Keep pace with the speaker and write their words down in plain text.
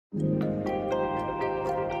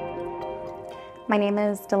My name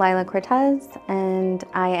is Dalilah Cortez, and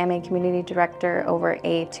I am a community director over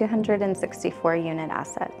a 264-unit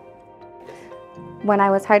asset. When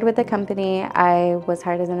I was hired with the company, I was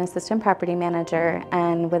hired as an assistant property manager,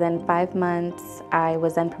 and within 5 months, I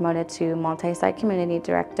was then promoted to multi-site community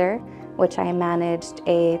director, which I managed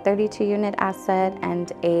a 32-unit asset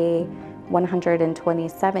and a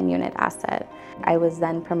 127-unit asset. I was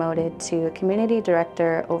then promoted to community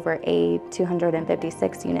director over a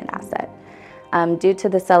 256-unit asset. Due to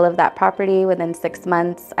the sale of that property within 6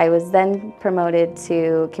 months, I was then promoted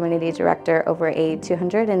to community director over a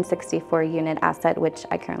 264-unit asset, which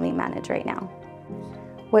I currently manage right now.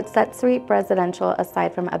 What sets REEP Residential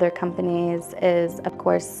aside from other companies is, of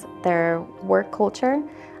course, their work culture,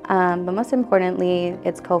 but most importantly,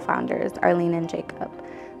 its co-founders, Arlene and Jacob.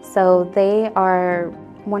 So they are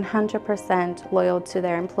 100% loyal to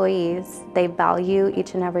their employees. They value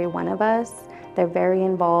each and every one of us. They're very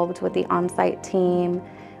involved with the on-site team.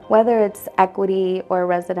 Whether it's equity or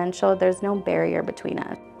residential, there's no barrier between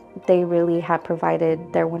us. They really have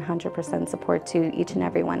provided their 100% support to each and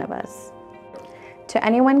every one of us. To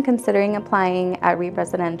anyone considering applying at REEP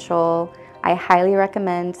Residential, I highly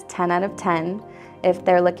recommend 10 out of 10. If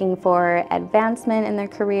they're looking for advancement in their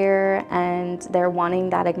career and they're wanting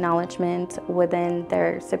that acknowledgement within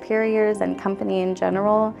their superiors and company in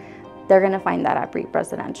general, they're going to find that at REEP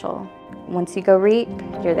Residential. Once you go REEP,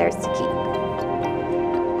 you're theirs to keep.